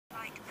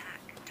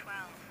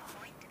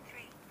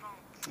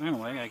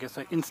Anyway, I guess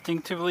I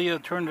instinctively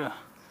turned the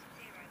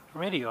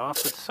radio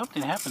off, but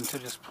something happened to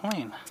this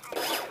plane.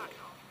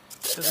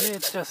 Because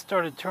it just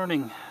started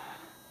turning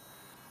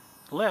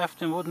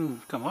left and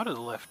wouldn't come out of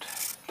the left.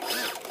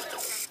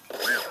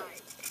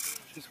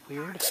 Which is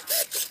weird.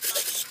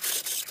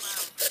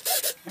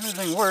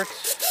 Everything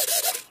works.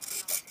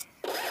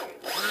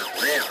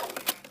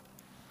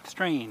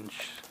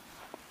 Strange.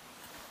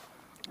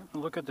 I have to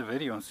look at the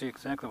video and see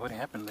exactly what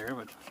happened there,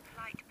 but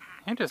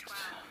I just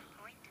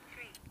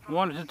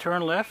wanted to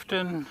turn left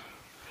and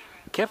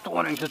kept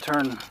wanting to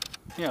turn,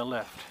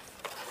 left.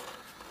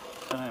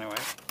 So anyway,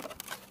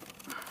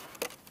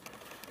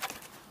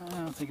 I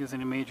don't think there's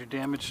any major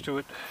damage to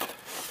it.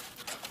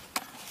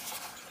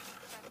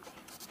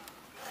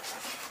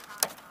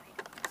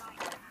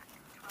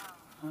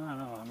 I don't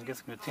know, I'm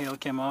guessing the tail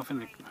came off in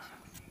the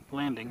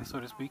landing, so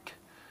to speak.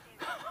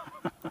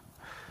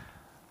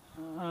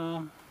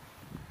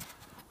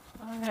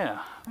 Yeah,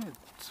 it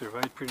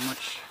survived pretty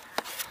much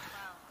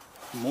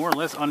more or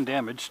less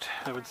undamaged,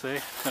 I would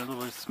say. Got a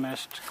little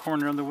smashed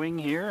corner on the wing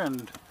here,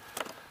 and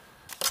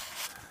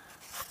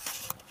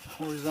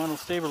horizontal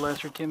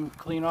stabilizer came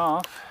clean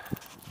off.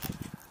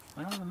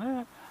 Other than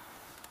that,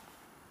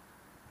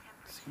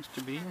 it seems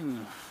to be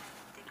in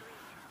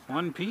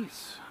one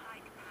piece.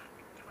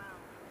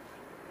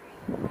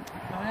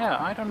 Yeah,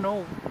 I don't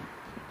know.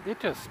 It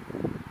just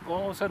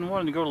all of a sudden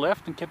wanted to go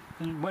left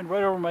and went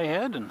right over my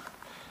head, and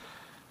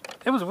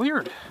it was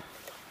weird.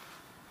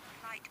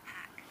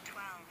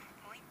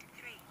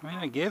 I mean,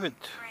 I gave it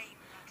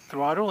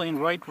throttle and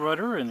right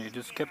rudder, and it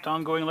just kept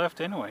on going left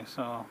anyway.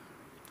 So,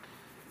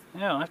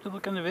 yeah, I'll have to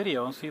look in the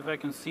video and see if I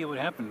can see what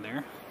happened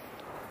there.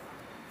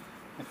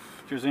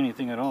 If there's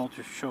anything at all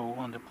to show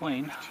on the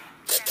plane.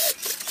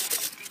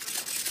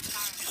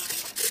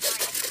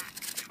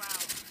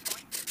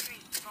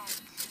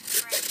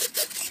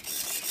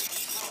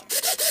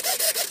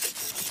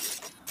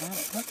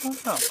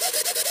 Oh,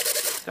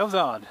 that was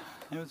odd.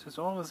 It was just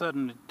all of a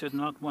sudden it did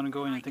not want to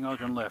go anything other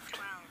than left.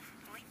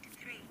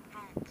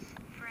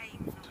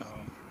 So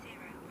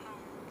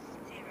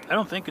I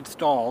don't think it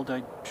stalled.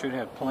 I should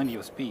have plenty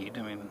of speed.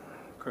 I mean,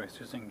 of course,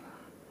 this thing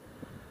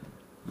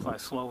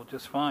flies slow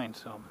just fine.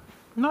 So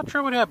I'm not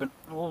sure what happened.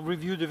 We'll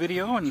review the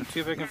video and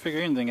see if I can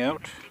figure anything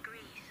out.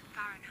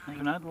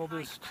 If not, we'll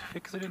just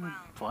fix it and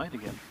fly it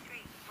again.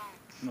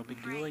 No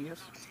big deal, I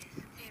guess.